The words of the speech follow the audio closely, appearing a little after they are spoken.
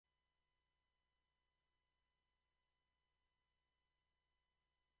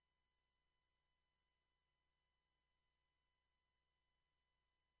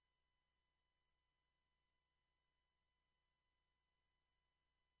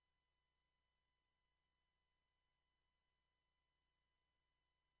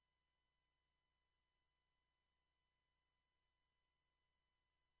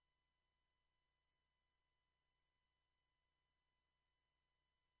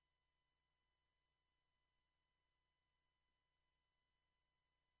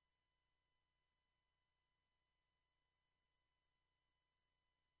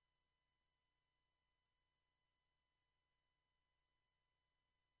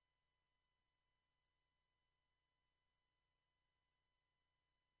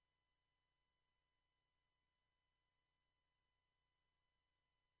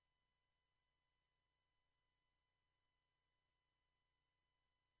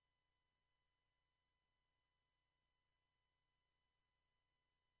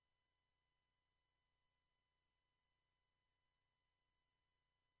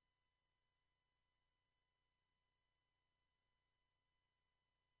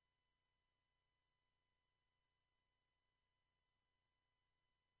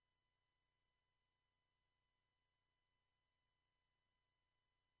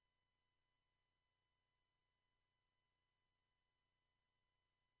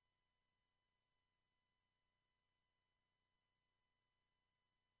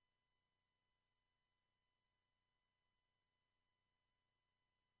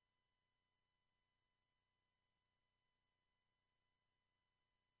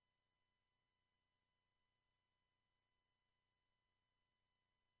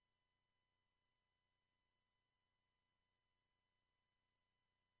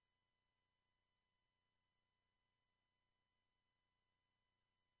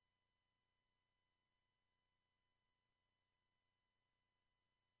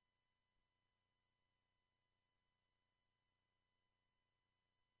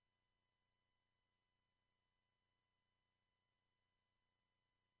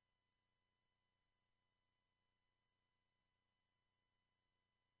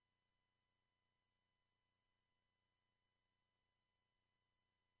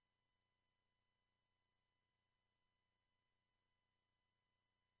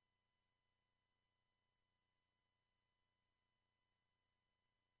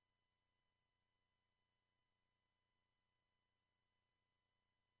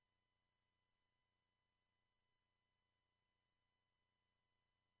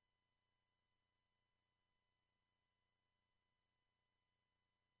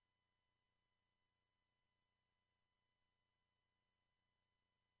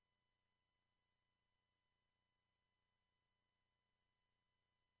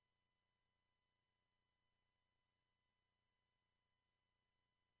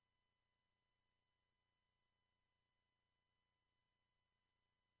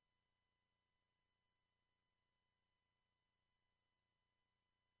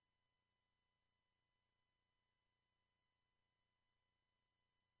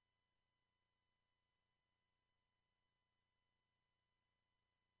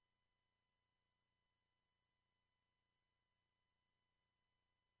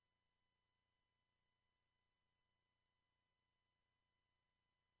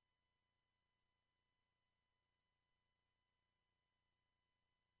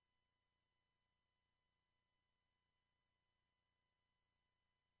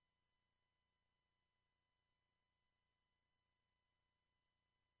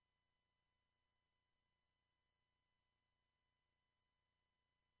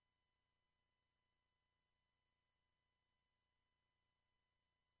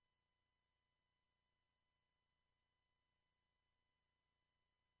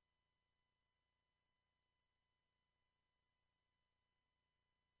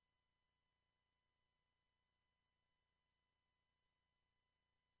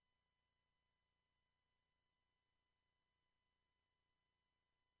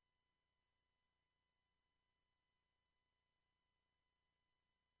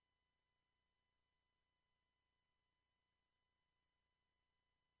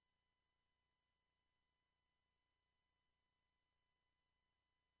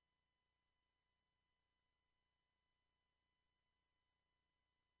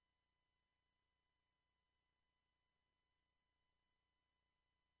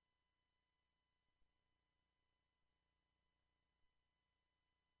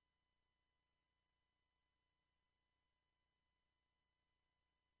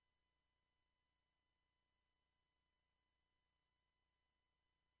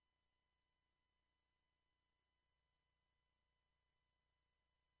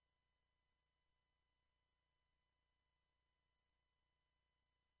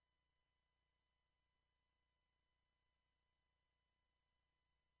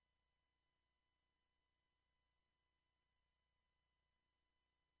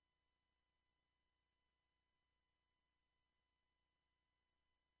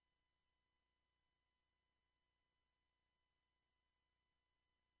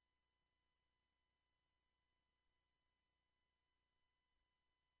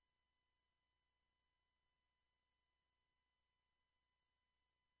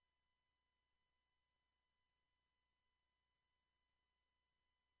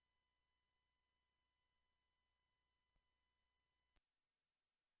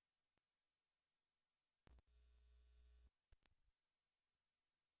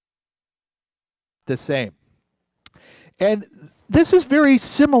the same. And this is very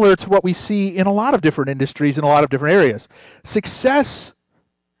similar to what we see in a lot of different industries in a lot of different areas. Success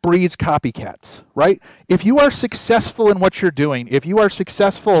breeds copycats, right? If you are successful in what you're doing, if you are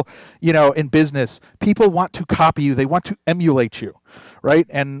successful, in business, people want to copy you. They want to emulate you, right?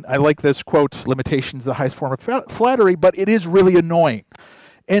 And I like this quote, limitation's the highest form of flattery, but it is really annoying.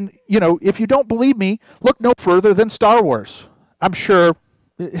 And, if you don't believe me, look no further than Star Wars. I'm sure.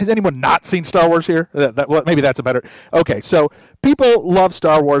 Has anyone not seen Star Wars here? Well, maybe that's a better. Okay, so people love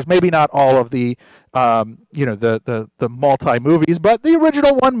Star Wars. Maybe not all of the, the multi movies, but the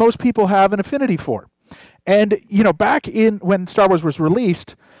original one most people have an affinity for. And back in when Star Wars was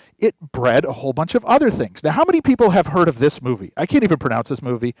released, it bred a whole bunch of other things. Now, how many people have heard of this movie? I can't even pronounce this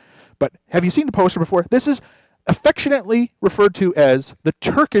movie, but have you seen the poster before? This is affectionately referred to as the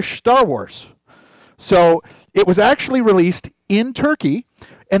Turkish Star Wars. So it was actually released in Turkey,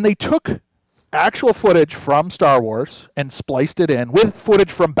 and they took actual footage from Star Wars and spliced it in with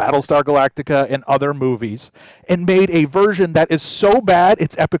footage from Battlestar Galactica and other movies and made a version that is so bad,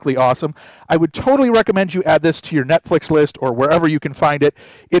 it's epically awesome. I would totally recommend you add this to your Netflix list or wherever you can find it.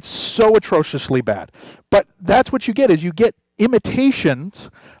 It's so atrociously bad. But that's what you get, is you get imitations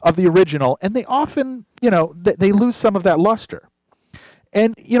of the original, and they often, they lose some of that luster.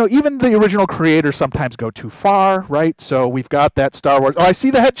 And, even the original creators sometimes go too far, right? So we've got that Star Wars. Oh, I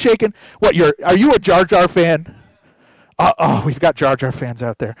see the head shaking. Are you a Jar Jar fan? We've got Jar Jar fans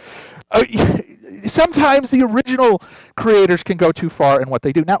out there. Sometimes the original creators can go too far in what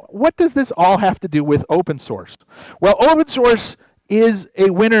they do. Now, what does this all have to do with open source? Well, open source is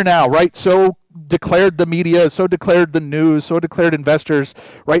a winner now, right? So declared the media, so declared the news, so declared investors,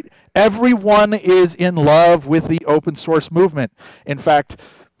 right? Everyone is in love with the open source movement. In fact,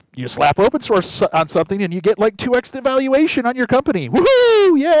 you slap open source on something and you get like 2x the valuation on your company.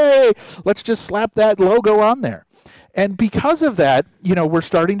 Woohoo! Yay! Let's just slap that logo on there. And because of that, we're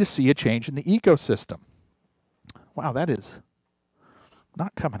starting to see a change in the ecosystem. Wow, that is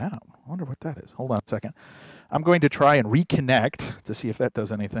not coming out. I wonder what that is. Hold on a second. I'm going to try and reconnect to see if that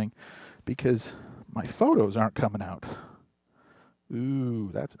does anything, because my photos aren't coming out. Ooh,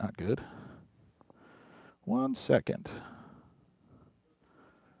 that's not good. 1 second.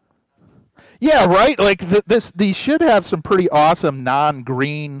 Yeah, right. Like these should have some pretty awesome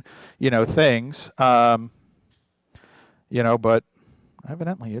non-green, things. But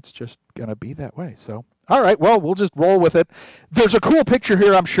evidently it's just gonna be that way. So, all right. Well, we'll just roll with it. There's a cool picture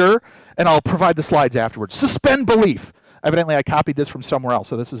here, I'm sure, and I'll provide the slides afterwards. Suspend belief. Evidently, I copied this from somewhere else,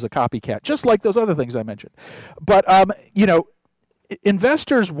 so this is a copycat, just like those other things I mentioned. But,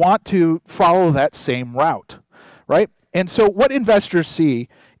 investors want to follow that same route, right? And so what investors see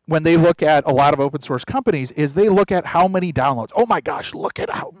when they look at a lot of open source companies is they look at how many downloads. Oh my gosh, look at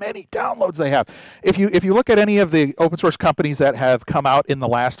how many downloads they have. If you look at any of the open source companies that have come out in the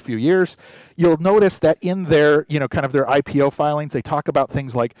last few years, you'll notice that in their, kind of their IPO filings, they talk about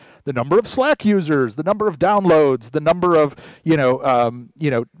things like the number of Slack users, the number of downloads, the number of,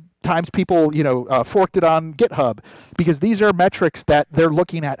 times people, forked it on GitHub, because these are metrics that they're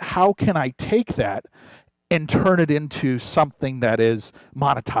looking at. How can I take that and turn it into something that is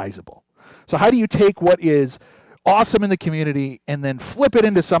monetizable? So how do you take what is awesome in the community and then flip it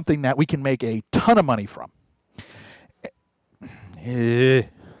into something that we can make a ton of money from?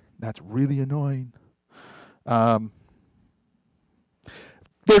 That's really annoying. There's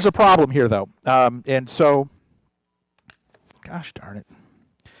a problem here, though. And so, gosh darn it.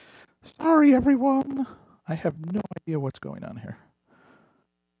 Sorry, everyone. I have no idea what's going on here.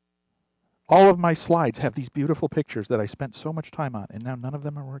 All of my slides have these beautiful pictures that I spent so much time on, and now none of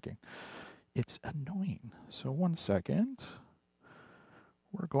them are working. It's annoying. So 1 second.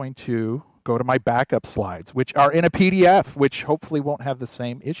 We're going to go to my backup slides, which are in a PDF, which hopefully won't have the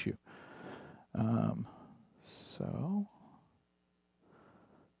same issue. So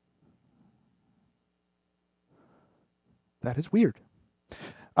that is weird.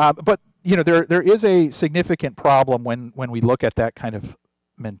 But there is a significant problem when we look at that kind of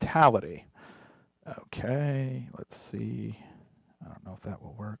mentality. Okay, let's see. I don't know if that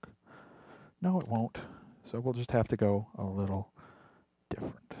will work. No, it won't. So we'll just have to go a little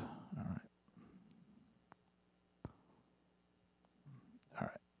different. All right. All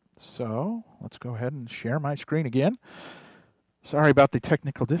right. So let's go ahead and share my screen again. Sorry about the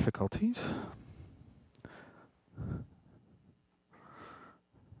technical difficulties.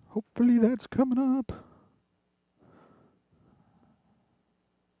 Hopefully that's coming up.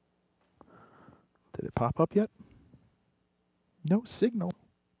 Did it pop up yet? No signal.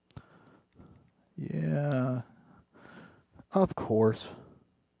 Yeah. Of course.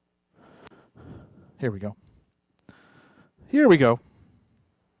 Here we go. Here we go.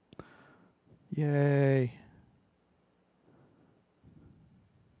 Yay.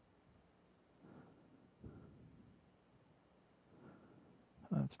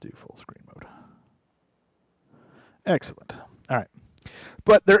 Let's do full screen mode. Excellent. All right.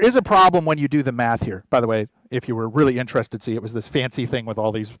 But there is a problem when you do the math here. By the way, if you were really interested, see, it was this fancy thing with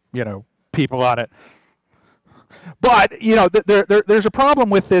all these, people on it. But, there's a problem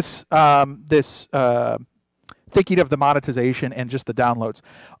with this, thinking of the monetization and just the downloads.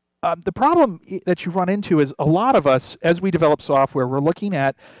 The problem that you run into is a lot of us, as we develop software, we're looking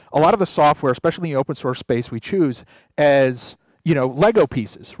at a lot of the software, especially in the open source space we choose, as Lego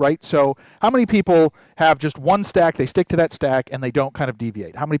pieces, right? So how many people have just one stack, they stick to that stack, and they don't kind of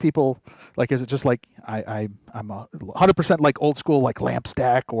deviate? How many people, is it just like, I'm 100% like old school, like lamp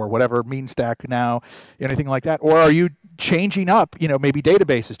stack or whatever, mean stack now, anything like that? Or are you changing up, maybe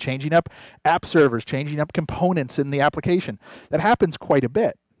databases, changing up app servers, changing up components in the application? That happens quite a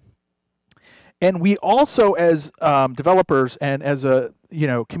bit. And we also, as developers and as a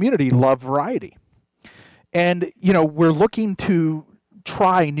community, love variety. And, we're looking to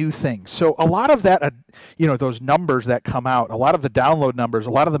try new things. So a lot of that, those numbers that come out, a lot of the download numbers, a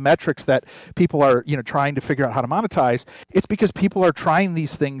lot of the metrics that people are, trying to figure out how to monetize, it's because people are trying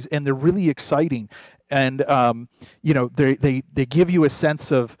these things and they're really exciting. And, they give you a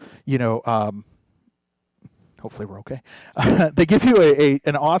sense of, hopefully we're okay. They give you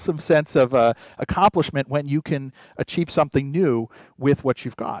an awesome sense of accomplishment when you can achieve something new with what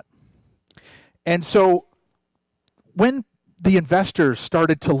you've got. And so when the investors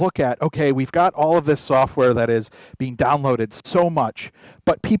started to look at, okay, we've got all of this software that is being downloaded so much,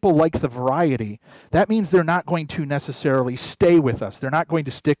 but people like the variety, that means they're not going to necessarily stay with us. They're not going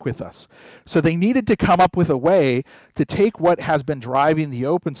to stick with us. So they needed to come up with a way to take what has been driving the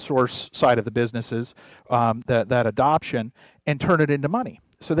open source side of the businesses, that adoption, and turn it into money.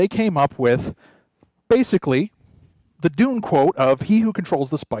 So they came up with basically the Dune quote of, "He who controls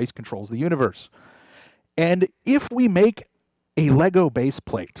the spice controls the universe." And if we make a Lego base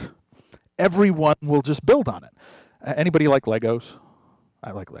plate, everyone will just build on it. Anybody like Legos?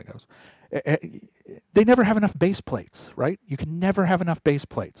 I like Legos. They never have enough base plates, right? You can never have enough base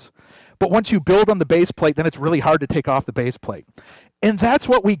plates. But once you build on the base plate, then it's really hard to take off the base plate. And that's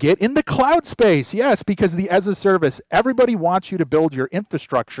what we get in the cloud space. Yes, because the as a service, everybody wants you to build your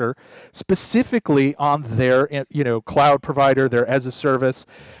infrastructure specifically on their, cloud provider, their as a service.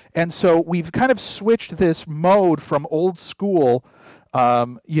 And so we've kind of switched this mode from old school,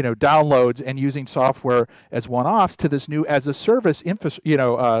 downloads and using software as one-offs to this new as-a-service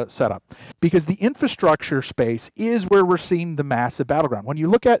setup. Because the infrastructure space is where we're seeing the massive battleground. When you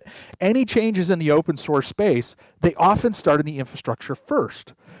look at any changes in the open source space, they often start in the infrastructure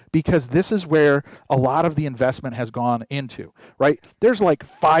first, because this is where a lot of the investment has gone into, right? There's like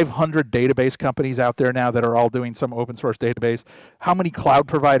 500 database companies out there now that are all doing some open source database. How many cloud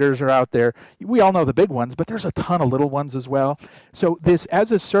providers are out there? We all know the big ones, but there's a ton of little ones as well. So this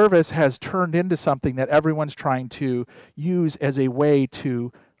as a service has turned into something that everyone's trying to use as a way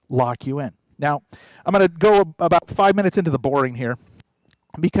to lock you in. Now, I'm going to go about 5 minutes into the boring here,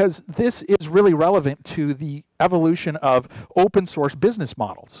 because this is really relevant to the evolution of open source business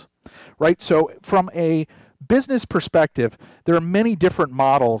models, right? So from a business perspective, there are many different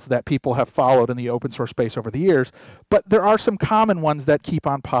models that people have followed in the open source space over the years, but there are some common ones that keep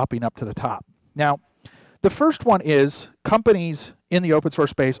on popping up to the top. Now, the first one is companies in the open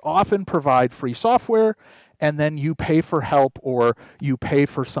source space often provide free software, and then you pay for help or you pay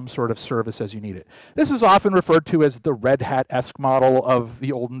for some sort of service as you need it. This is often referred to as the Red Hat-esque model of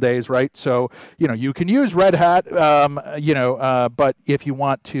the olden days, right? So, you can use Red Hat, but if you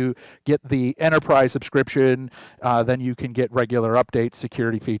want to get the enterprise subscription, then you can get regular updates,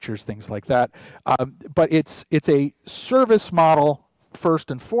 security features, things like that. But it's a service model first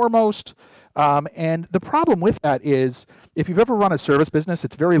and foremost. And the problem with that is, if you've ever run a service business,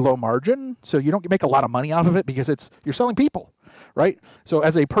 it's very low margin, so you don't make a lot of money out of it because you're selling people, right? So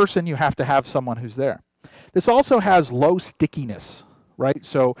as a person, you have to have someone who's there. This also has low stickiness, right?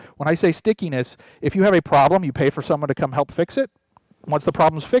 So when I say stickiness, if you have a problem, you pay for someone to come help fix it. Once the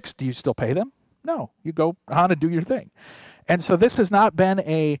problem's fixed, do you still pay them? No, you go on and do your thing. And so this has not been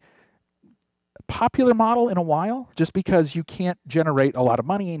a popular model in a while, just because you can't generate a lot of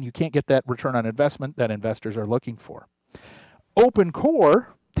money and you can't get that return on investment that investors are looking for. Open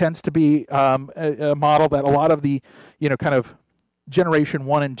core tends to be a model that a lot of the, kind of generation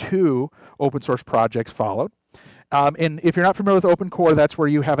 1 and 2 open source projects followed. And if you're not familiar with open core, that's where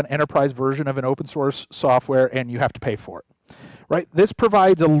you have an enterprise version of an open source software and you have to pay for it, right? This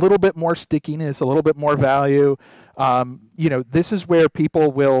provides a little bit more stickiness, a little bit more value. This is where people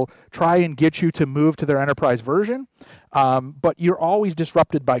will try and get you to move to their enterprise version, but you're always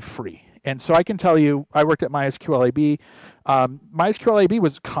disrupted by free. And so I can tell you, I worked at MySQLAB. MySQLAB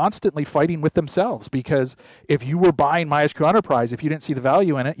was constantly fighting with themselves, because if you were buying MySQL Enterprise, if you didn't see the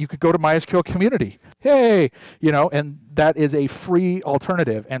value in it, you could go to MySQL Community. Hey, and that is a free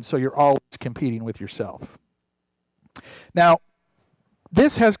alternative. And so you're always competing with yourself. Now,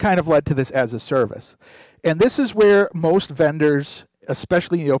 this has kind of led to this as a service. And this is where most vendors,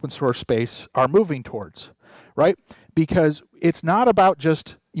 especially in the open source space, are moving towards, right? Because it's not about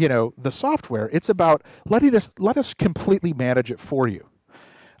just, the software. It's about let us completely manage it for you.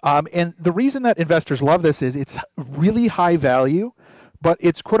 And the reason that investors love this is it's really high value, but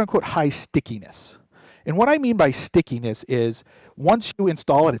it's quote unquote high stickiness. And what I mean by stickiness is once you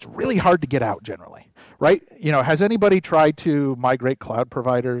install it, it's really hard to get out generally, right? Has anybody tried to migrate cloud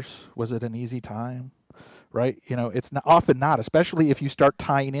providers? Was it an easy time, right? It's often not, especially if you start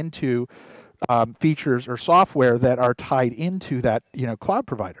tying into features or software that are tied into that, cloud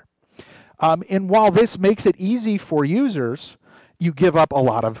provider. And while this makes it easy for users, you give up a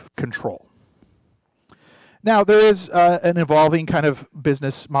lot of control. Now, there is an evolving kind of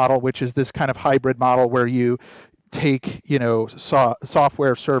business model, which is this kind of hybrid model where you take,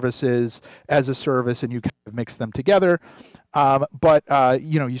 software services as a service and you kind of mix them together. But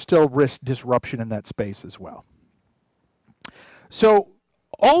you still risk disruption in that space as well. So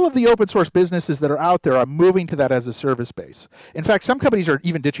all of the open source businesses that are out there are moving to that as a service space. In fact, some companies are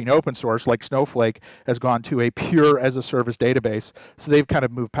even ditching open source, like Snowflake has gone to a pure as a service database. So they've kind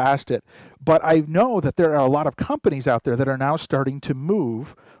of moved past it. But I know that there are a lot of companies out there that are now starting to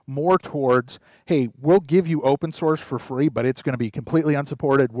move more towards, hey, we'll give you open source for free, but it's going to be completely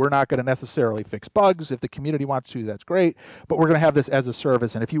unsupported. We're not going to necessarily fix bugs. If the community wants to, that's great. But we're going to have this as a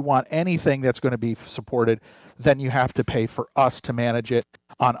service. And if you want anything that's going to be supported, then you have to pay for us to manage it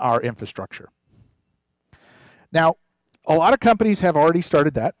on our infrastructure. Now, a lot of companies have already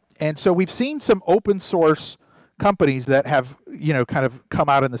started that. And so we've seen some open source companies that have, kind of come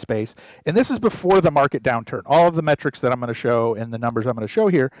out in the space. And this is before the market downturn. All of the metrics that I'm going to show and the numbers I'm going to show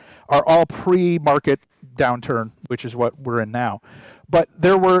here are all pre-market downturn, which is what we're in now. But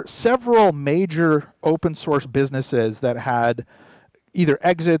there were several major open source businesses that had either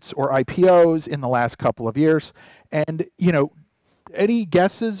exits or IPOs in the last couple of years. And, any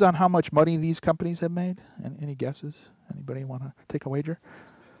guesses on how much money these companies have made? Any guesses? Anybody want to take a wager?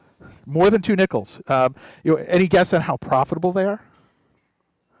 More than 2 nickels. Any guess on how profitable they are?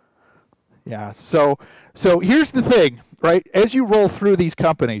 Yeah. So here's the thing, right? As you roll through these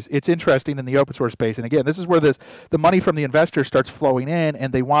companies, it's interesting in the open source space. And again, this is where the money from the investor starts flowing in,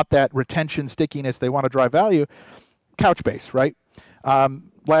 and they want that retention, stickiness. They want to drive value. Couchbase, right?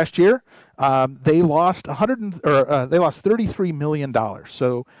 Last year, they lost $33 million.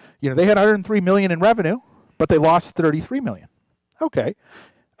 So they had $103 million in revenue, but they lost $33 million. Okay.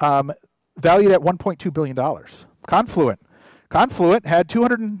 Valued at $1.2 billion. Confluent had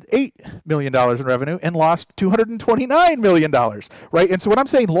 $208 million in revenue and lost $229 million, right? And so when I'm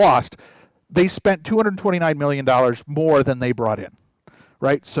saying lost, they spent $229 million more than they brought in,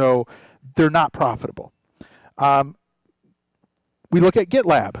 right? So they're not profitable. We look at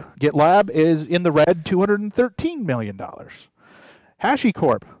GitLab. GitLab is in the red, $213 million.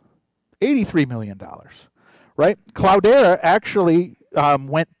 HashiCorp, $83 million, right? Cloudera actually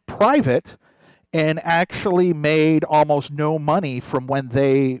went private and actually made almost no money from when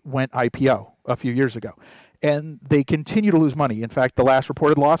they went IPO a few years ago. And they continue to lose money. In fact, the last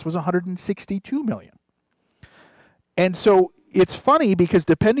reported loss was $162 million. And so it's funny because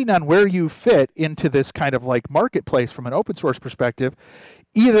depending on where you fit into this kind of like marketplace from an open source perspective,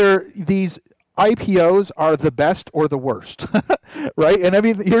 either these IPOs are the best or the worst, right? And I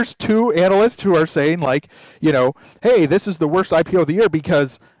mean, here's 2 analysts who are saying like, hey, this is the worst IPO of the year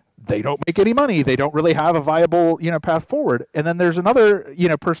because they don't make any money. They don't really have a viable, path forward. And then there's another,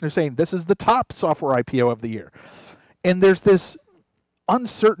 person who's saying this is the top software IPO of the year. And there's this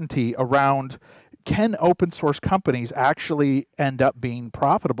uncertainty around, can open source companies actually end up being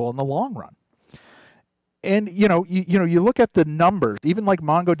profitable in the long run? And you look at the numbers, even like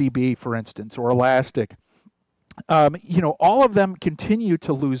MongoDB, for instance, or Elastic. All of them continue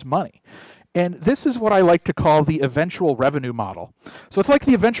to lose money. And this is what I like to call the eventual revenue model. So it's like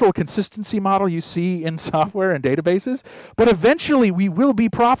the eventual consistency model you see in software and databases, but eventually we will be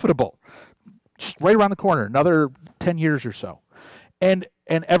profitable. Just right around the corner, another 10 years or so. And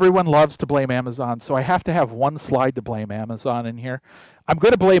everyone loves to blame Amazon, so I have to have one slide to blame Amazon in here. I'm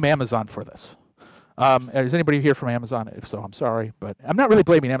going to blame Amazon for this. Is anybody here from Amazon? If so, I'm sorry, but I'm not really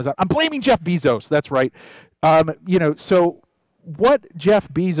blaming Amazon. I'm blaming Jeff Bezos. That's right. So what Jeff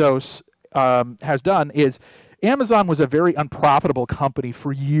Bezos has done is Amazon was a very unprofitable company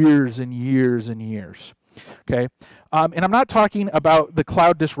for years and years and years. Okay, and I'm not talking about the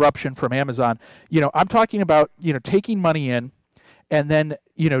cloud disruption from Amazon. I'm talking about taking money in and then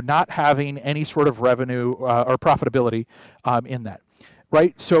not having any sort of revenue or profitability in that.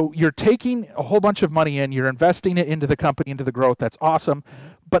 Right, so you're taking a whole bunch of money in, you're investing it into the company, into the growth. That's awesome,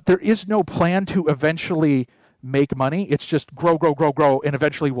 but there is no plan to eventually make money. It's just grow, grow, grow, grow, and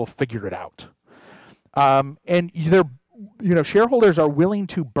eventually we'll figure it out. And shareholders are willing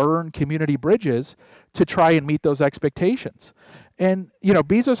to burn community bridges to try and meet those expectations. And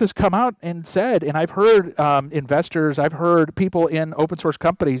Bezos has come out and said, and I've heard investors, I've heard people in open source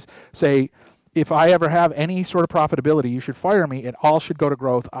companies say, if I ever have any sort of profitability, you should fire me. It all should go to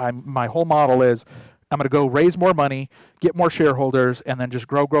growth. My whole model is I'm going to go raise more money, get more shareholders, and then just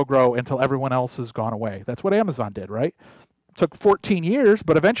grow, grow, grow until everyone else has gone away. That's what Amazon did, right? It took 14 years,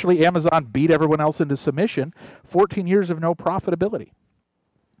 but eventually Amazon beat everyone else into submission. 14 years of no profitability.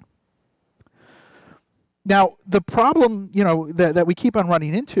 Now, the problem, that we keep on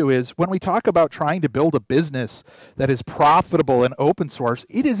running into is when we talk about trying to build a business that is profitable and open source,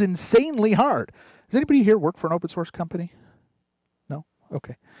 it is insanely hard. Does anybody here work for an open source company? No?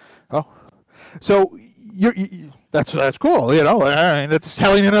 Okay. Oh, so that's cool. That's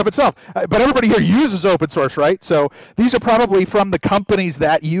telling in and of itself. But everybody here uses open source, right? So these are probably from the companies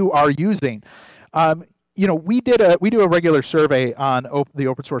that you are using. We do a regular survey on the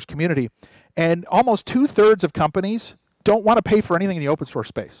open source community. And almost 2/3 of companies don't want to pay for anything in the open source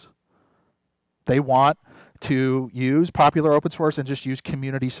space. They want to use popular open source and just use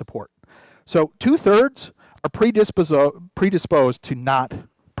community support. So 2/3 are predisposed to not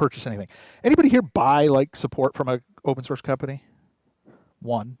purchase anything. Anybody here buy support from an open source company?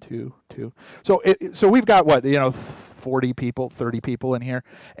 1, 2. So we've got 40 people, 30 people in here,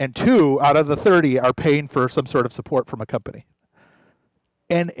 and 2 out of the 30 are paying for some sort of support from a company.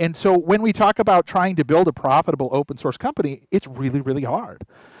 And so when we talk about trying to build a profitable open source company, it's really, really hard.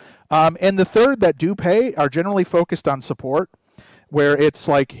 And the third that do pay are generally focused on support, where it's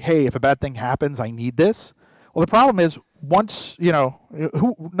like, hey, if a bad thing happens, I need this. Well, the problem is once,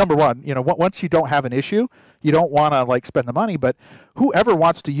 number one, once you don't have an issue, you don't want to spend the money, but whoever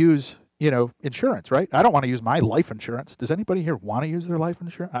wants to use, insurance, right? I don't want to use my life insurance. Does anybody here want to use their life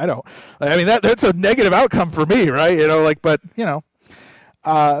insurance? I don't. I mean, that's a negative outcome for me, right?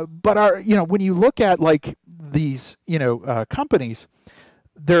 When you look at these, companies,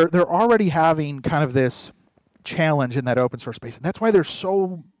 they're already having kind of this challenge in that open source space, and that's why they're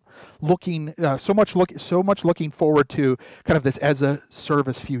so much looking forward to kind of this as a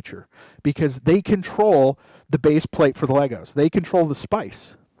service future, because they control the base plate for the Legos, they control the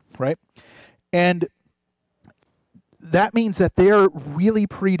spice, right? And that means that they're really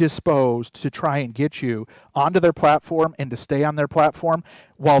predisposed to try and get you onto their platform and to stay on their platform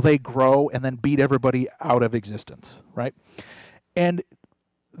while they grow and then beat everybody out of existence, right? And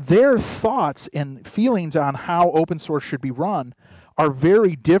their thoughts and feelings on how open source should be run are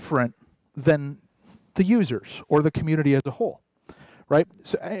very different than the users or the community as a whole, right?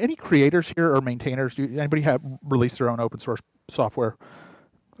 So any creators here or maintainers, anybody have released their own open source software?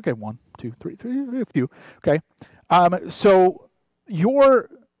 Okay, 1, 2, 3, a few, okay. So your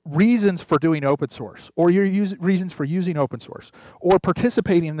reasons for doing open source, or your reasons for using open source, or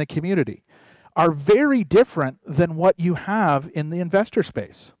participating in the community are very different than what you have in the investor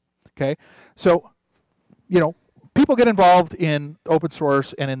space, okay? So, people get involved in open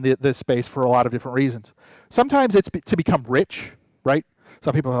source and in this space for a lot of different reasons. Sometimes it's to become rich, right?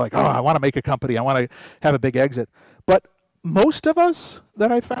 Some people are like, oh, I want to make a company, I want to have a big exit. But most of us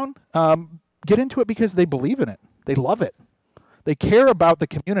that I found get into it because they believe in it. They love it. They care about the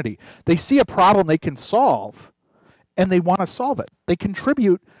community. They see a problem they can solve, and they want to solve it. They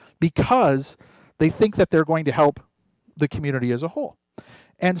contribute because they think that they're going to help the community as a whole.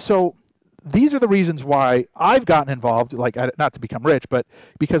 And so these are the reasons why I've gotten involved, not to become rich, but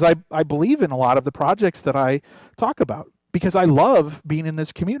because I believe in a lot of the projects that I talk about, because I love being in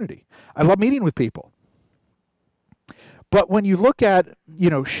this community. I love meeting with people. But when you look at,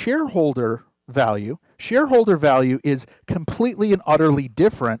 shareholder value is completely and utterly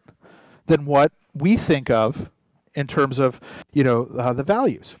different than what we think of in terms of, the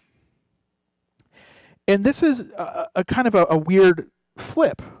values. And this is a kind of a weird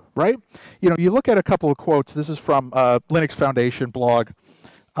flip, right? You look at a couple of quotes. This is from Linux Foundation blog.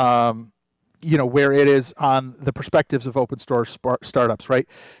 where it is on the perspectives of open source startups, right?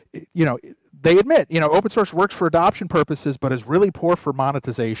 They admit, open source works for adoption purposes, but is really poor for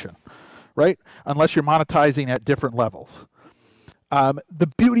monetization, right? Unless you're monetizing at different levels.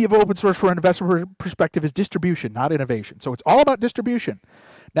 The beauty of open source from an investor perspective is distribution, not innovation. So it's all about distribution.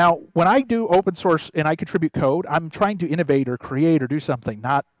 Now, when I do open source and I contribute code, I'm trying to innovate or create or do something,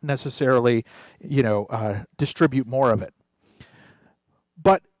 not necessarily, distribute more of it.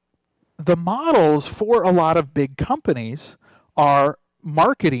 But the models for a lot of big companies are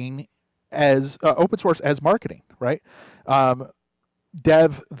marketing as open source as marketing, right?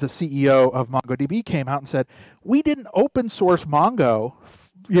 Dev, the CEO of MongoDB, came out and said, we didn't open source Mongo,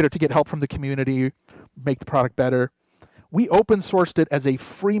 to get help from the community, make the product better. We open sourced it as a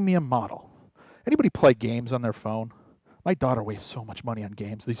freemium model. Anybody play games on their phone? My daughter wastes so much money on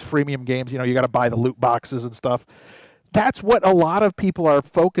games. These freemium games, you got to buy the loot boxes and stuff. That's what a lot of people are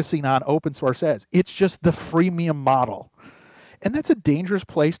focusing on open source as. It's just the freemium model. And that's a dangerous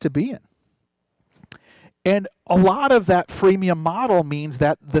place to be in. And a lot of that freemium model means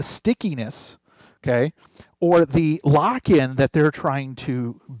that the stickiness, okay, or the lock-in that they're trying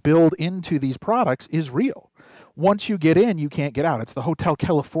to build into these products is real. Once you get in, you can't get out. It's the Hotel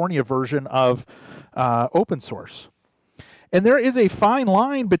California version of open source. And there is a fine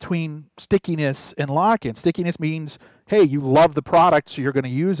line between stickiness and lock-in. Stickiness means, hey, you love the product, so you're going to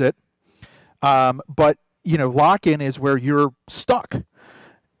use it. But, lock-in is where you're stuck.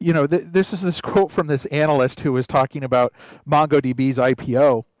 This is this quote from this analyst who was talking about MongoDB's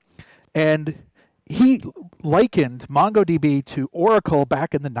IPO. And he likened MongoDB to Oracle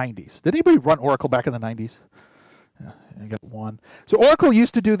back in the 90s. Did anybody run Oracle back in the 90s? I got one. So Oracle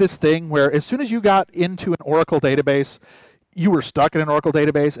used to do this thing where as soon as you got into an Oracle database, you were stuck in an Oracle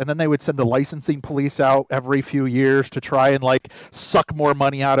database, and then they would send the licensing police out every few years to try and suck more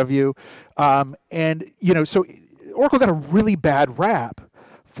money out of you. So Oracle got a really bad rap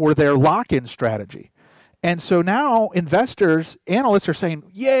for their lock-in strategy. And so now investors, analysts are saying,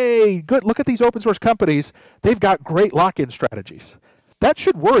 yay, good, look at these open source companies. They've got great lock-in strategies. That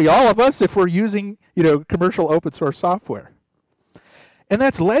should worry all of us if we're using, commercial open source software. And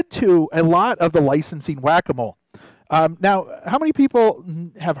that's led to a lot of the licensing whack-a-mole. Now, how many people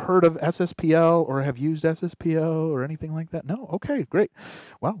have heard of SSPL or have used SSPL or anything like that? No? Okay, great.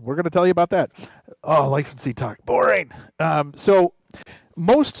 Well, we're going to tell you about that. Oh, licensing talk, boring. So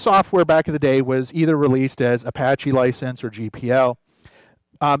most software back in the day was either released as Apache license or GPL,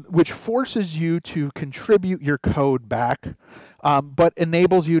 which forces you to contribute your code back, but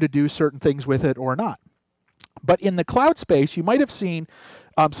enables you to do certain things with it or not. But in the cloud space, you might have seen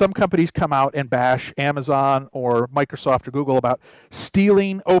some companies come out and bash Amazon or Microsoft or Google about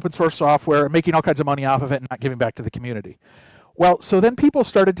stealing open source software and making all kinds of money off of it and not giving back to the community. Well, so then people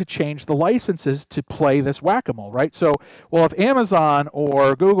started to change the licenses to play this whack-a-mole, right? So, well, if Amazon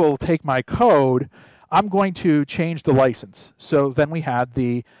or Google take my code, I'm going to change the license. So then we had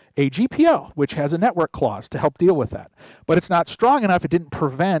the AGPL, which has a network clause to help deal with that. But it's not strong enough. It didn't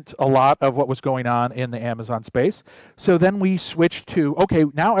prevent a lot of what was going on in the Amazon space. So then we switched to, okay,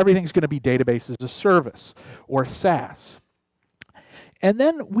 now everything's going to be database as a service or SaaS. And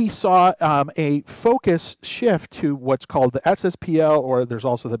then we saw a focus shift to what's called the SSPL, or there's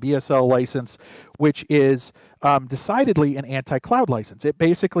also the BSL license, which is decidedly an anti-cloud license. It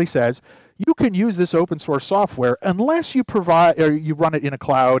basically says you can use this open source software unless you provide or you run it in a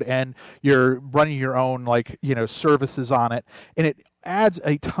cloud and you're running your own services on it, and it adds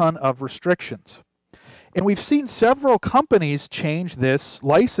a ton of restrictions. And we've seen several companies change this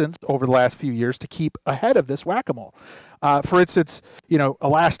license over the last few years to keep ahead of this whack-a-mole. For instance,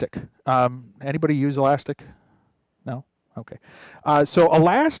 Elastic. Anybody use Elastic? No? Okay. So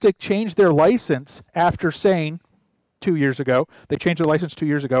Elastic changed their license after saying 2 years ago, they changed their license 2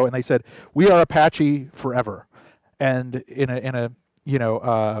 years ago, and they said, we are Apache forever. And in a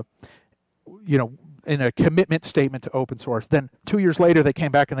commitment statement to open source. Then 2 years later, they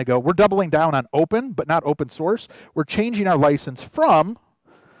came back and they go, we're doubling down on open, but not open source. We're changing our license from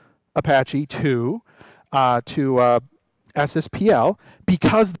Apache to SSPL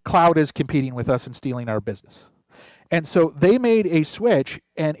because the cloud is competing with us and stealing our business. And so they made a switch,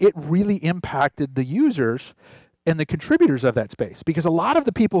 and it really impacted the users and the contributors of that space, because a lot of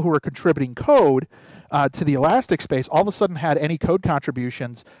the people who were contributing code to the Elastic space all of a sudden had any code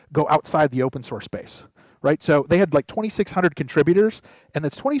contributions go outside the open source space, right? So they had like 2,600 contributors, and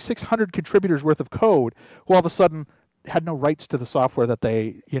that's 2,600 contributors worth of code who all of a sudden had no rights to the software that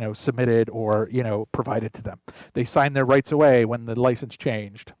they submitted or provided to them. They signed their rights away when the license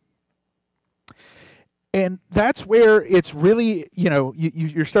changed. And that's where it's really,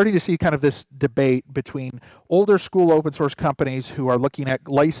 you're starting to see kind of this debate between older school open source companies who are looking at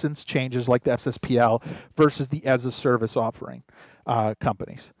license changes like the SSPL versus the as a service offering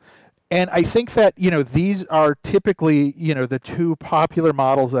companies. And I think that, these are typically, the two popular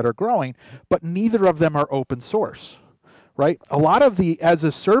models that are growing, but neither of them are open source, right? A lot of the as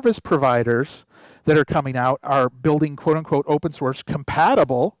a service providers that are coming out are building quote unquote open source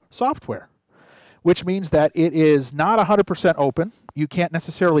compatible software, which means that it is not 100% open. You can't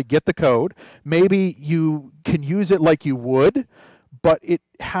necessarily get the code. Maybe you can use it like you would, but it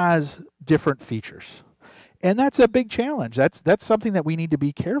has different features. And that's a big challenge. That's something that we need to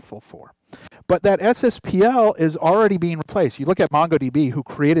be careful for. But that SSPL is already being replaced. You look at MongoDB, who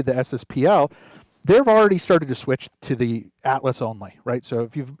created the SSPL, they've already started to switch to the Atlas only, right? So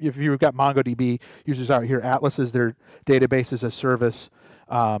if you've got MongoDB users out here, Atlas is their database as a service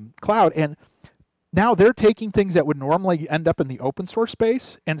cloud. And now they're taking things that would normally end up in the open source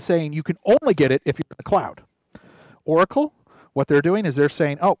space and saying you can only get it if you're in the cloud. Oracle, what they're doing is they're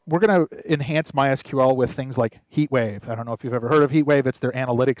saying, oh, we're going to enhance MySQL with things like HeatWave. I don't know if you've ever heard of HeatWave. It's their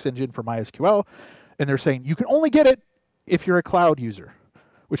analytics engine for MySQL. And they're saying you can only get it if you're a cloud user,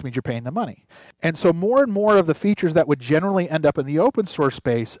 which means you're paying the money. And so more and more of the features that would generally end up in the open source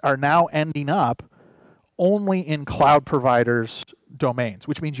space are now ending up only in cloud providers' domains,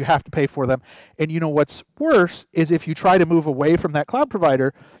 which means you have to pay for them. And what's worse is if you try to move away from that cloud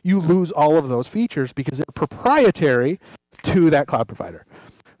provider, you lose all of those features because they're proprietary to that cloud provider.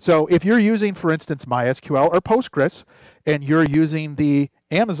 So if you're using, for instance, MySQL or Postgres, and you're using the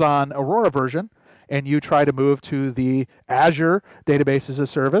Amazon Aurora version, and you try to move to the Azure database as a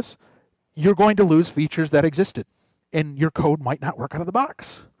service, you're going to lose features that existed, and your code might not work out of the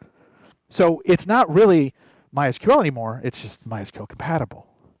box. So it's not really MySQL anymore, it's just MySQL compatible.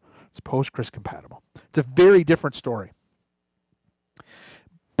 It's Postgres compatible. It's a very different story.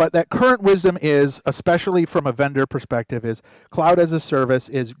 But that current wisdom is, especially from a vendor perspective, is cloud as a service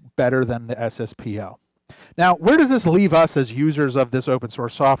is better than the SSPL. Now, where does this leave us as users of this open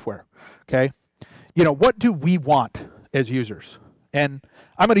source software? Okay, what do we want as users? And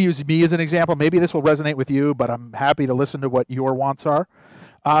I'm going to use me as an example. Maybe this will resonate with you, but I'm happy to listen to what your wants are.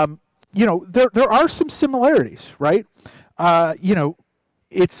 There are some similarities, right?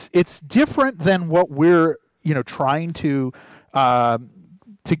 It's different than what we're trying to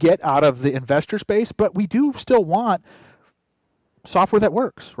get out of the investor space, but we do still want software that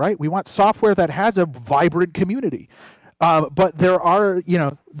works, right? We want software that has a vibrant community. But there are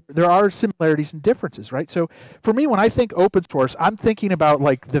similarities and differences, right? So for me, when I think open source, I'm thinking about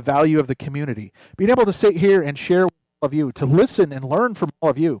like the value of the community, being able to sit here and share with all of you, to listen and learn from all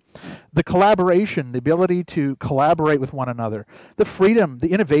of you, the collaboration, the ability to collaborate with one another, the freedom, the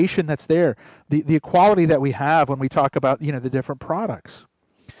innovation that's there, the equality that we have when we talk about the different products.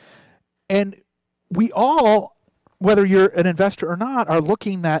 And we all, whether you're an investor or not, are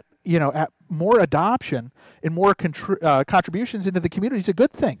looking at more adoption and more contributions into the community is a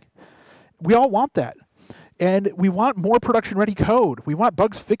good thing. We all want that. And we want more production-ready code. We want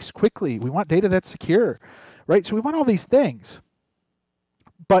bugs fixed quickly. We want data that's secure, right? So we want all these things.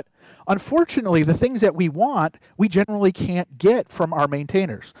 But unfortunately, the things that we want, we generally can't get from our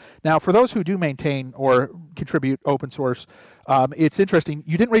maintainers. Now, for those who do maintain or contribute open source, it's interesting.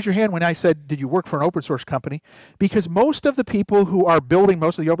 You didn't raise your hand when I said, did you work for an open source company? Because most of the people who are building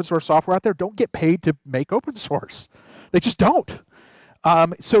most of the open source software out there don't get paid to make open source. They just don't.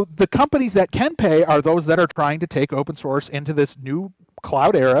 So the companies that can pay are those that are trying to take open source into this new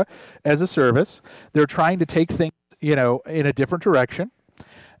cloud era as a service. They're trying to take things, in a different direction.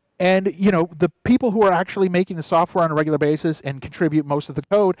 And, the people who are actually making the software on a regular basis and contribute most of the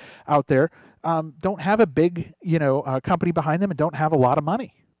code out there don't have a big, company behind them and don't have a lot of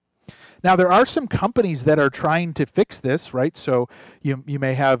money. Now, there are some companies that are trying to fix this, right? So you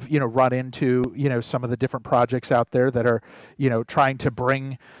may have, run into, some of the different projects out there that are, trying to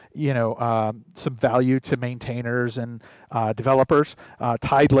bring, some value to maintainers and developers.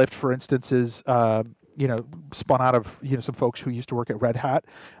 Tidelift, for instance, is spun out of some folks who used to work at Red Hat.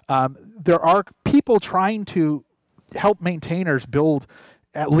 There are people trying to help maintainers build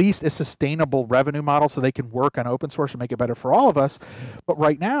at least a sustainable revenue model so they can work on open source and make it better for all of us. But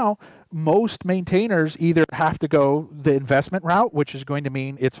right now, most maintainers either have to go the investment route, which is going to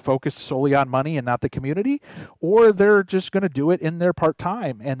mean it's focused solely on money and not the community, or they're just going to do it in their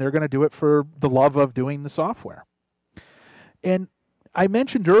part-time and they're going to do it for the love of doing the software. And I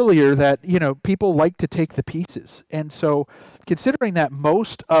mentioned earlier that, people like to take the pieces. And so considering that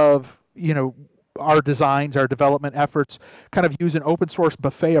most of, our designs, our development efforts kind of use an open source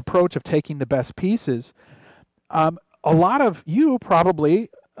buffet approach of taking the best pieces. A lot of you probably,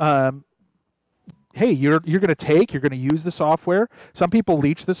 hey, you're going to use the software. Some people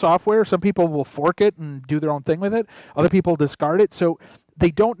leech the software. Some people will fork it and do their own thing with it. Other people discard it. So they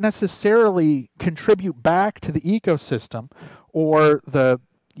don't necessarily contribute back to the ecosystem or the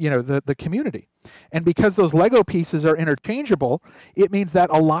community. And because those Lego pieces are interchangeable, it means that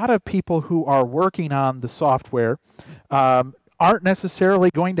a lot of people who are working on the software aren't necessarily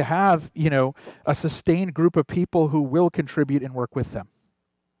going to have, a sustained group of people who will contribute and work with them.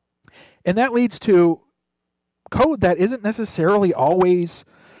 And that leads to code that isn't necessarily always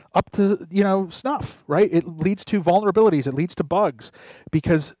up to, snuff, right? It leads to vulnerabilities. It leads to bugs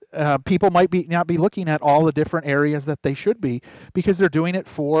because people might not be looking at all the different areas that they should be because they're doing it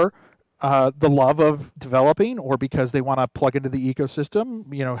for the love of developing or because they want to plug into the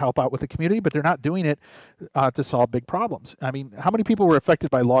ecosystem, help out with the community, but they're not doing it to solve big problems. I mean, how many people were affected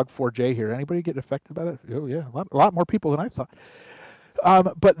by Log4j here? Anybody get affected by that? Oh, yeah, a lot more people than I thought.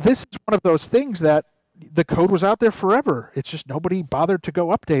 But this is one of those things that the code was out there forever. It's just nobody bothered to go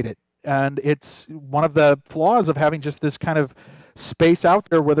update it. And it's one of the flaws of having just this kind of space out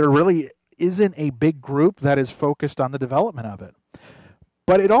there where there really isn't a big group that is focused on the development of it.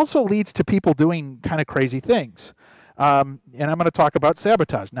 But it also leads to people doing kind of crazy things. And I'm going to talk about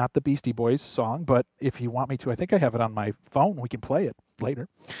sabotage, not the Beastie Boys song, but if you want me to, I think I have it on my phone. We can play it later.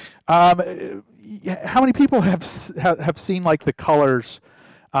 How many people have seen like the Colors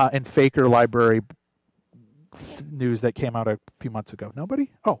and Faker library news that came out a few months ago?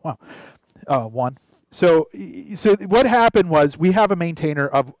 Nobody? Oh, wow. One. So what happened was we have a maintainer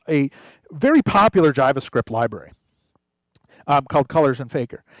of a very popular JavaScript library called Colors and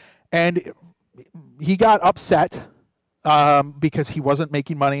Faker. And he got upset because he wasn't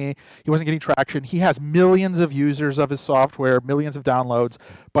making money, he wasn't getting traction. He has millions of users of his software, millions of downloads,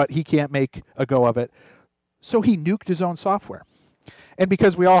 but he can't make a go of it. So he nuked his own software. And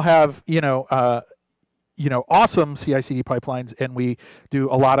because we all have, awesome CI/CD pipelines, and we do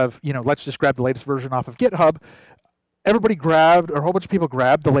a lot of, let's just grab the latest version off of GitHub, a whole bunch of people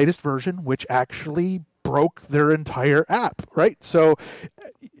grabbed the latest version, which actually broke their entire app, right? So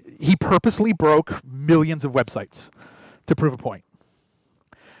he purposely broke millions of websites to prove a point.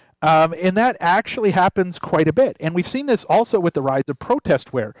 And that actually happens quite a bit. And we've seen this also with the rise of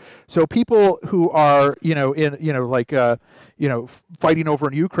protestware. So people who are, fighting over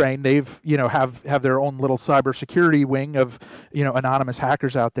in Ukraine, they've, have their own little cybersecurity wing of, anonymous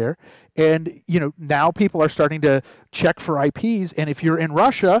hackers out there. And, now people are starting to check for IPs. And if you're in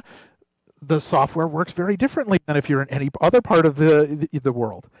Russia, the software works very differently than if you're in any other part of the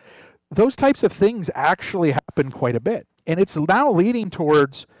world. Those types of things actually happen quite a bit. And it's now leading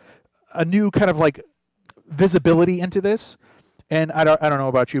towards a new kind of like visibility into this. And I don't know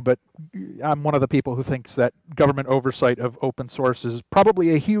about you, but I'm one of the people who thinks that government oversight of open source is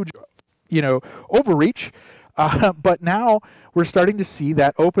probably a huge, overreach. But now we're starting to see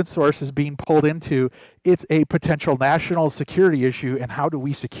that open source is being pulled into, it's a potential national security issue, and how do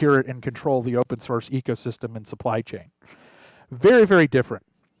we secure it and control the open source ecosystem and supply chain? Very, very different.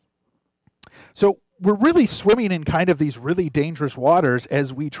 So we're really swimming in kind of these really dangerous waters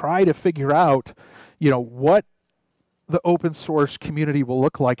as we try to figure out, what the open source community will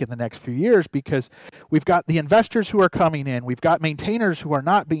look like in the next few years, because we've got the investors who are coming in, we've got maintainers who are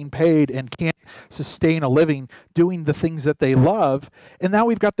not being paid and can't sustain a living doing the things that they love, and now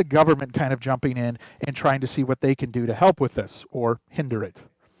we've got the government kind of jumping in and trying to see what they can do to help with this or hinder it.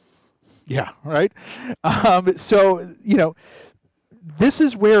 Yeah, right? So, this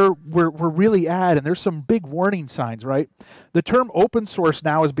is where we're really at, and there's some big warning signs, right? The term open source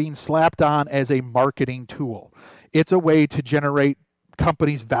now is being slapped on as a marketing tool. It's a way to generate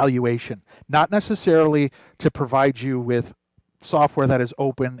companies' valuation, not necessarily to provide you with software that is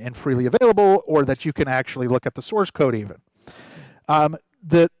open and freely available, or that you can actually look at the source code even.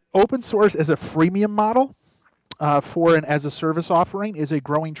 The open source as a freemium model for an as-a-service offering is a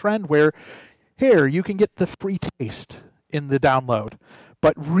growing trend where, here, you can get the free taste in the download.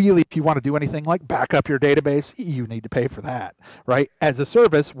 But really, if you want to do anything like back up your database, you need to pay for that, right? As a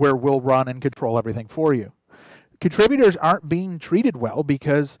service where we'll run and control everything for you. Contributors aren't being treated well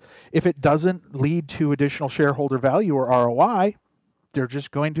because if it doesn't lead to additional shareholder value or ROI, they're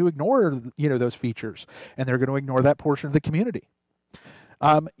just going to ignore, those features, and they're going to ignore that portion of the community.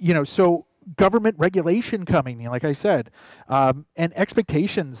 So government regulation coming, like I said, and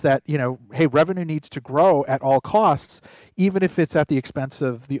expectations that, hey, revenue needs to grow at all costs, even if it's at the expense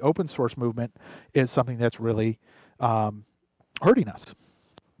of the open source movement, is something that's really hurting us.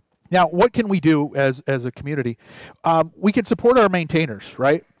 Now, what can we do as a community? We can support our maintainers,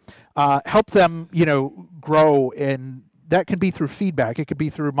 right? Help them, grow, and that can be through feedback. It could be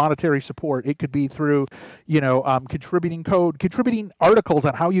through monetary support. It could be through, contributing code, contributing articles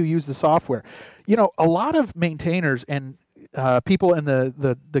on how you use the software. A lot of maintainers and people in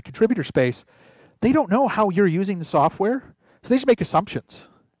the contributor space, they don't know how you're using the software, so they just make assumptions.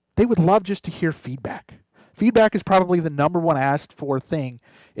 They would love just to hear feedback. Feedback is probably the number one asked for thing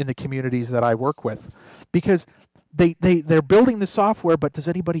in the communities that I work with, because they're building the software, but does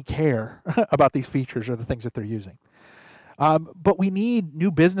anybody care about these features or the things that they're using? But we need new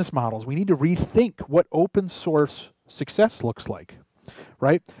business models. We need to rethink what open source success looks like,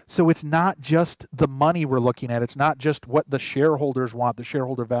 right? So it's not just the money we're looking at. It's not just what the shareholders want, the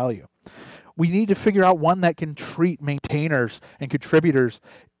shareholder value. We need to figure out one that can treat maintainers and contributors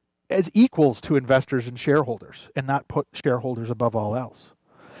as equals to investors and shareholders, and not put shareholders above all else.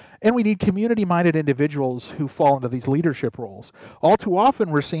 And we need community-minded individuals who fall into these leadership roles. All too often,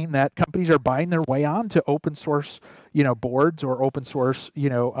 we're seeing that companies are buying their way on to open source, boards or open source,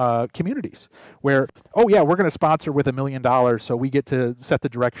 communities, where, oh yeah, we're going to sponsor with $1 million, so we get to set the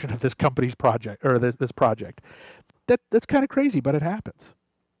direction of this company's project or this project. That's kind of crazy, but it happens.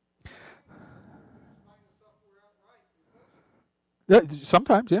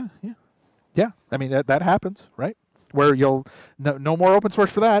 Sometimes, yeah. I mean, that happens, right? Where you'll no more open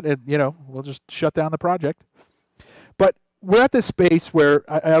source for that, and we'll just shut down the project. But we're at this space where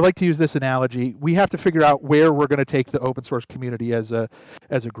I like to use this analogy. We have to figure out where we're going to take the open source community as a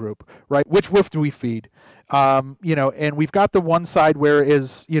group, right? Which wolf do we feed? And we've got the one side where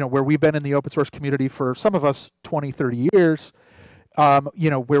where we've been in the open source community for some of us 20, 30 years,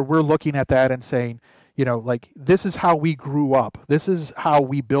 where we're looking at that and saying, this is how we grew up. This is how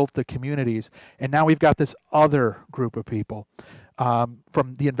we built the communities. And now we've got this other group of people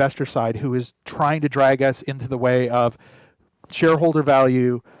from the investor side who is trying to drag us into the way of shareholder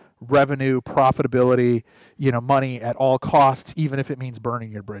value, revenue, profitability, money at all costs, even if it means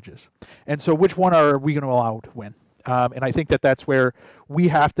burning your bridges. And so which one are we going to allow to win? And I think that's where we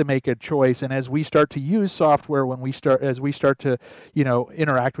have to make a choice. And as we start to use software, as we start to,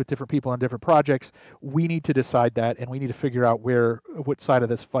 interact with different people on different projects, we need to decide that, and we need to figure out what side of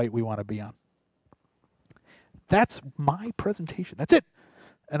this fight we want to be on. That's my presentation. That's it.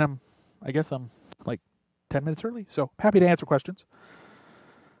 And I guess I'm like 10 minutes early, so happy to answer questions.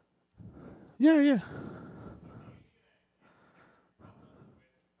 Yeah.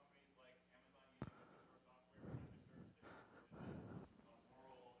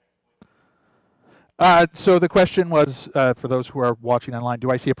 So the question was, for those who are watching online,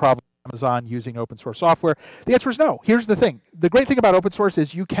 do I see a problem with Amazon using open source software? The answer is no. Here's the thing. The great thing about open source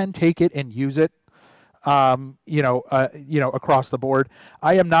is you can take it and use it, across the board.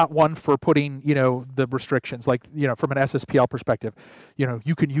 I am not one for putting, the restrictions, like, from an SSPL perspective,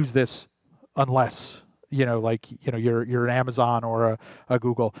 you can use this unless, you're an Amazon or a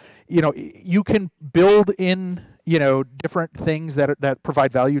Google. You can build in, different things that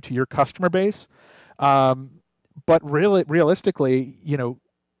provide value to your customer base. But realistically,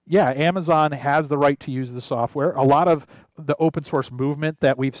 Amazon has the right to use the software. A lot of the open source movement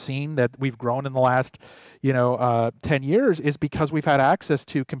that we've seen, that we've grown in the last, 10 years, is because we've had access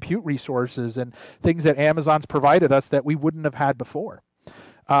to compute resources and things that Amazon's provided us that we wouldn't have had before.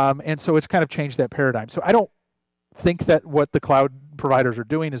 And so it's kind of changed that paradigm. So I don't think that what the cloud providers are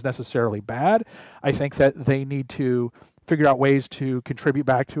doing is necessarily bad. I think that they need to figure out ways to contribute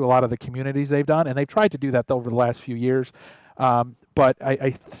back to a lot of the communities they've done, and they've tried to do that over the last few years. But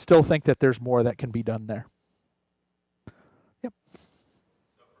I still think that there's more that can be done there. Yep.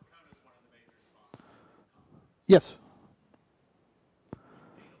 So for Counter is one of the major sponsors of this conference. Yes. You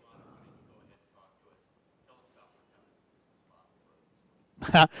paid a lot of money to go ahead and talk to us. Tell us about what Counter's business model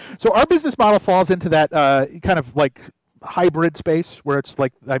for. So our business model falls into that kind of like hybrid space, where it's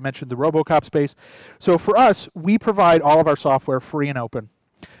like I mentioned, the RoboCop space. So for us, we provide all of our software free and open.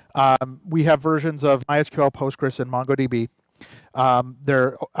 We have versions of MySQL, Postgres, and MongoDB.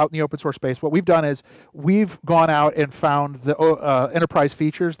 They're out in the open source space. What we've done is we've gone out and found the enterprise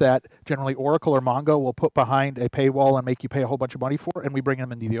features that generally Oracle or Mongo will put behind a paywall and make you pay a whole bunch of money for, and we bring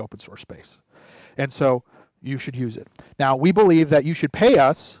them into the open source space. And so you should use it. Now, we believe that you should pay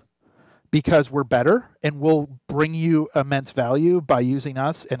us because we're better, and we'll bring you immense value by using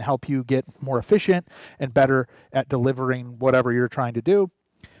us and help you get more efficient and better at delivering whatever you're trying to do.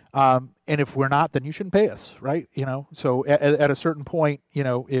 And if we're not, then you shouldn't pay us, right? So at a certain point,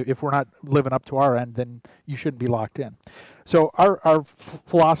 if we're not living up to our end, then you shouldn't be locked in. So our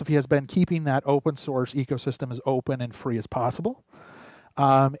philosophy has been keeping that open source ecosystem as open and free as possible.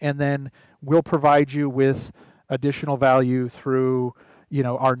 and then we'll provide you with additional value through,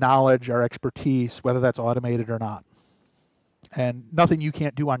 our knowledge, our expertise, whether that's automated or not. And nothing you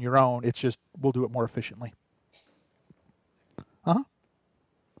can't do on your own. It's just we'll do it more efficiently. Uh-huh.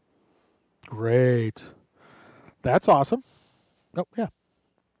 Great. That's awesome. Oh, yeah.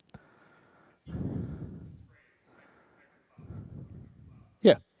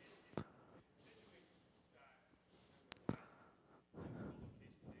 Yeah.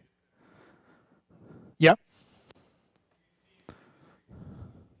 Yep.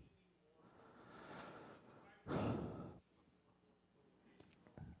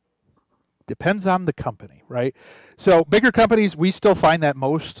 Depends on the company, right? So bigger companies, we still find that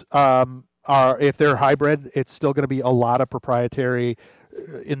most are, if they're hybrid, it's still going to be a lot of proprietary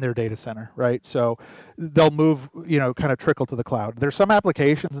in their data center, right? So they'll move, kind of trickle to the cloud. There's some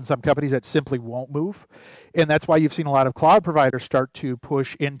applications and some companies that simply won't move, and that's why you've seen a lot of cloud providers start to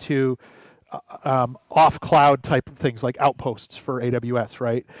push into off cloud type of things like Outposts for AWS,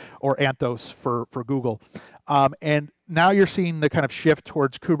 right? Or Anthos for Google. And now you're seeing the kind of shift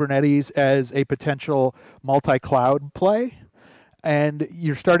towards Kubernetes as a potential multi cloud play. And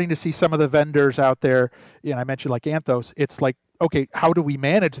you're starting to see some of the vendors out there, I mentioned like Anthos, it's like, okay, how do we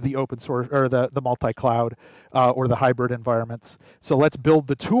manage the open source or the multi cloud or the hybrid environments? So let's build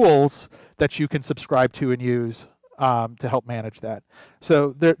the tools that you can subscribe to and use to help manage that.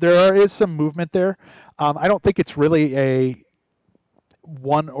 So there is some movement there. I don't think it's really a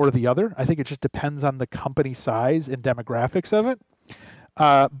one or the other. I think it just depends on the company size and demographics of it.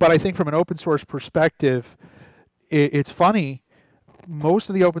 But I think from an open source perspective, it's funny. Most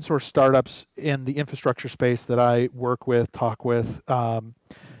of the open source startups in the infrastructure space that I work with, talk with,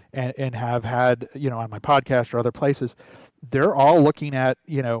 and have had, on my podcast or other places, they're all looking at,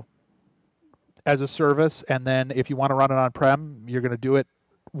 as a service, and then if you want to run it on-prem, you're going to do it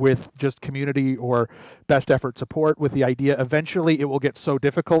with just community or best effort support, with the idea eventually it will get so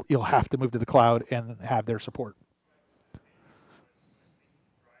difficult you'll have to move to the cloud and have their support.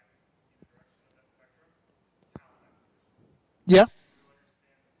 Yeah.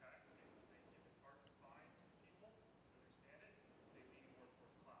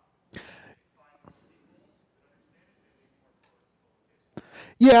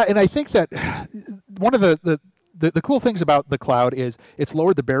 Yeah, and I think that one of the cool things about the cloud is it's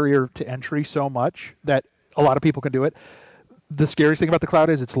lowered the barrier to entry so much that a lot of people can do it. The scariest thing about the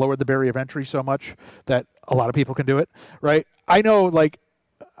cloud is it's lowered the barrier of entry so much that a lot of people can do it, right? I know, like,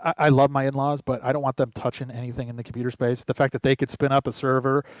 I love my in-laws, but I don't want them touching anything in the computer space. The fact that they could spin up a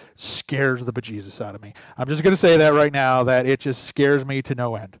server scares the bejesus out of me. I'm just going to say that right now, that it just scares me to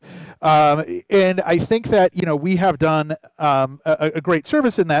no end. And I think that, we have done a great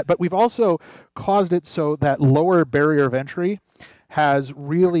service in that, but we've also caused it so that lower barrier of entry has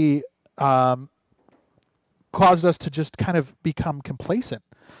really caused us to just kind of become complacent.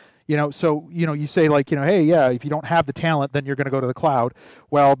 So you say, like, hey, yeah, if you don't have the talent, then you're going to go to the cloud.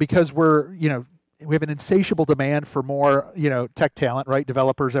 Well, because we have an insatiable demand for more, tech talent, right?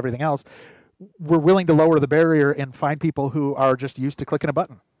 Developers, everything else. We're willing to lower the barrier and find people who are just used to clicking a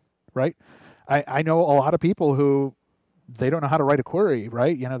button, right? I know a lot of people who they don't know how to write a query,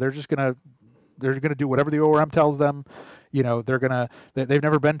 right? They're gonna do whatever the ORM tells them. They've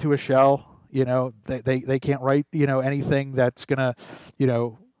never been to a shell. They can't write anything that's gonna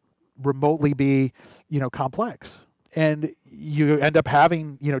remotely be complex, and you end up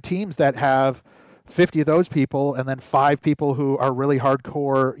having teams that have 50 of those people and then 5 people who are really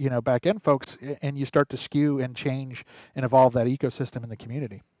hardcore back end folks, and you start to skew and change and evolve that ecosystem in the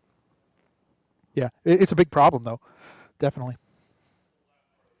community. Yeah, it's a big problem though, definitely.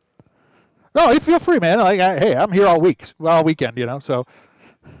 No, you feel free, man. Like, hey, I'm here all week, well, all weekend, so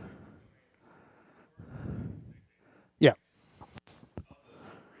yeah.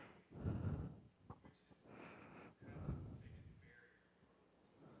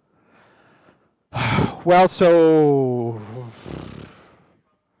 Well, so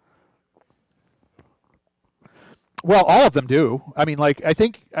well, all of them do. I mean, like, I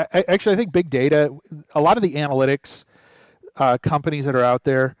think actually I think big data, a lot of the analytics companies that are out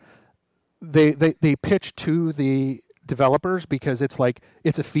there, they pitch to the developers because it's like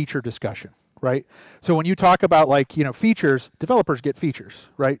it's a feature discussion, right? So when you talk about, like, features, developers get features,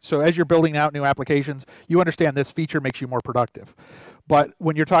 right? So as you're building out new applications, you understand this feature makes you more productive. But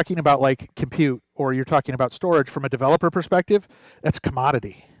when you're talking about, like, compute, or you're talking about storage from a developer perspective, that's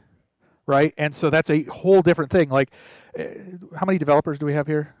commodity, right? And so that's a whole different thing. Like, uh, how many developers do we have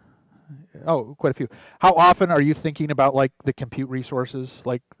here? Oh, quite a few. How often are you thinking about, like, the compute resources,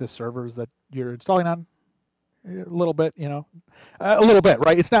 like the servers that you're installing on? A little bit, a little bit,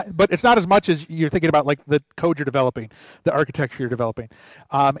 right? It's not, but it's not as much as you're thinking about, like the code you're developing, the architecture you're developing.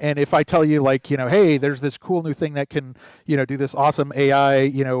 And if I tell you, like, hey, there's this cool new thing that can, do this awesome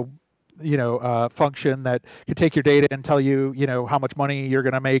AI, function that can take your data and tell you, how much money you're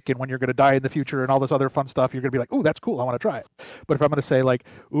going to make and when you're going to die in the future and all this other fun stuff, you're going to be like, ooh, that's cool. I want to try it. But if I'm going to say like,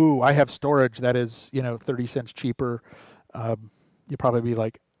 ooh, I have storage that is, 30 cents cheaper, you'd probably be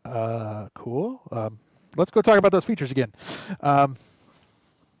like, cool. Let's go talk about those features again.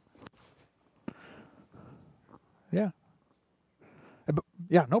 Yeah.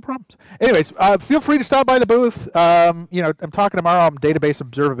 Yeah, no problems. Anyways, feel free to stop by the booth. I'm talking tomorrow on database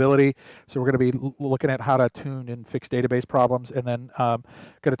observability, so we're going to be looking at how to tune and fix database problems, and then going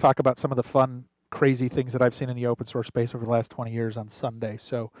to talk about some of the fun, crazy things that I've seen in the open source space over the last 20 years on Sunday.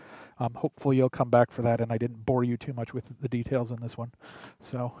 So hopefully you'll come back for that, and I didn't bore you too much with the details in this one.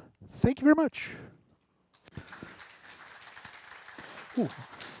 So thank you very much. Ooh.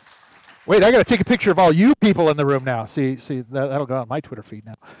 Wait, I got to take a picture of all you people in the room now. See, that'll go on my Twitter feed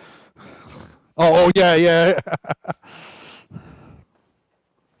now. Oh yeah.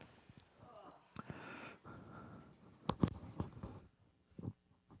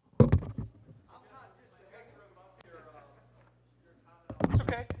 It's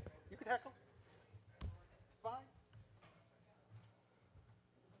okay. You can heckle. Fine.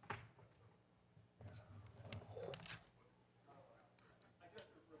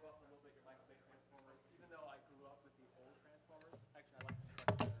 Even though I grew up with the old Transformers, actually I like the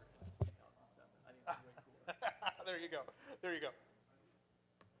truck better in 2007. I think it's way cooler. There you go. There you go.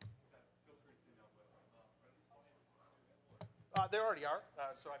 There already are.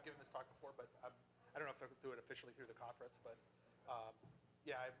 So I've given this talk before, but I don't know if they'll do it officially through the conference. But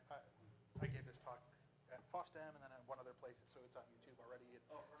yeah, I gave this talk at FOSDEM and then at one other place, so it's on YouTube already. And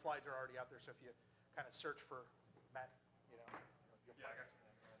slides are already out there. So if you kind of search for Matt, you'll Yeah, I got you.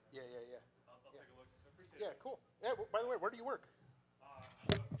 Yeah. I'll take a look. I appreciate Yeah, it. cool. Yeah. By the way, where do you work? I'm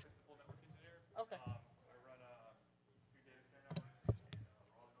a principal network engineer. Okay. I run a few data center networks in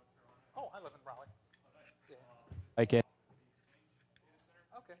Raleigh, North Carolina. Oh, I live in Raleigh. Oh, nice. Yeah. Like it.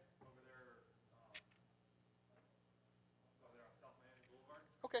 Okay. Over there on South Landing Boulevard.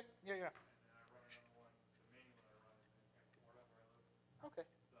 Okay. Yeah. And then I run another one. The main one I run is in Florida, where I live. Okay.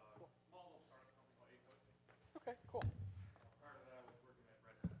 It's a Cool. small little startup company called ASOS. Okay. Cool. Prior to that, I was working at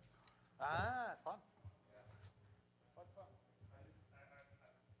Red Hat. Ah, fun. Yeah. Fun.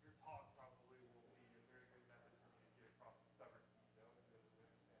 Your talk probably will be a very good method for me to get across the stubborn ego and really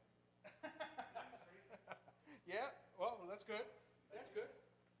understand the industry. Yeah. Well, that's good. That's good.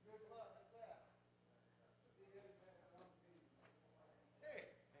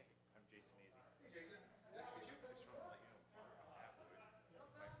 Hey. Hey, I'm Jason Easy. Hey, Jason. Nice to meet you. Just want to let you know,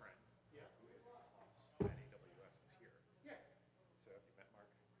 my friend, who is at AWS, is here. Yeah. So you met Mark?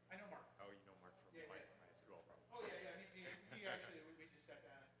 I know Mark. Oh, you know Mark from MySQL, probably. Oh, yeah. He actually, we just sat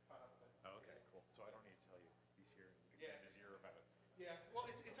down and caught up with him. Oh, okay, cool. So I don't need to tell you. He's here, and you can get in his ear about it. Yeah. Well,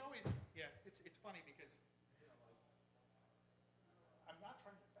 it's always, it's funny because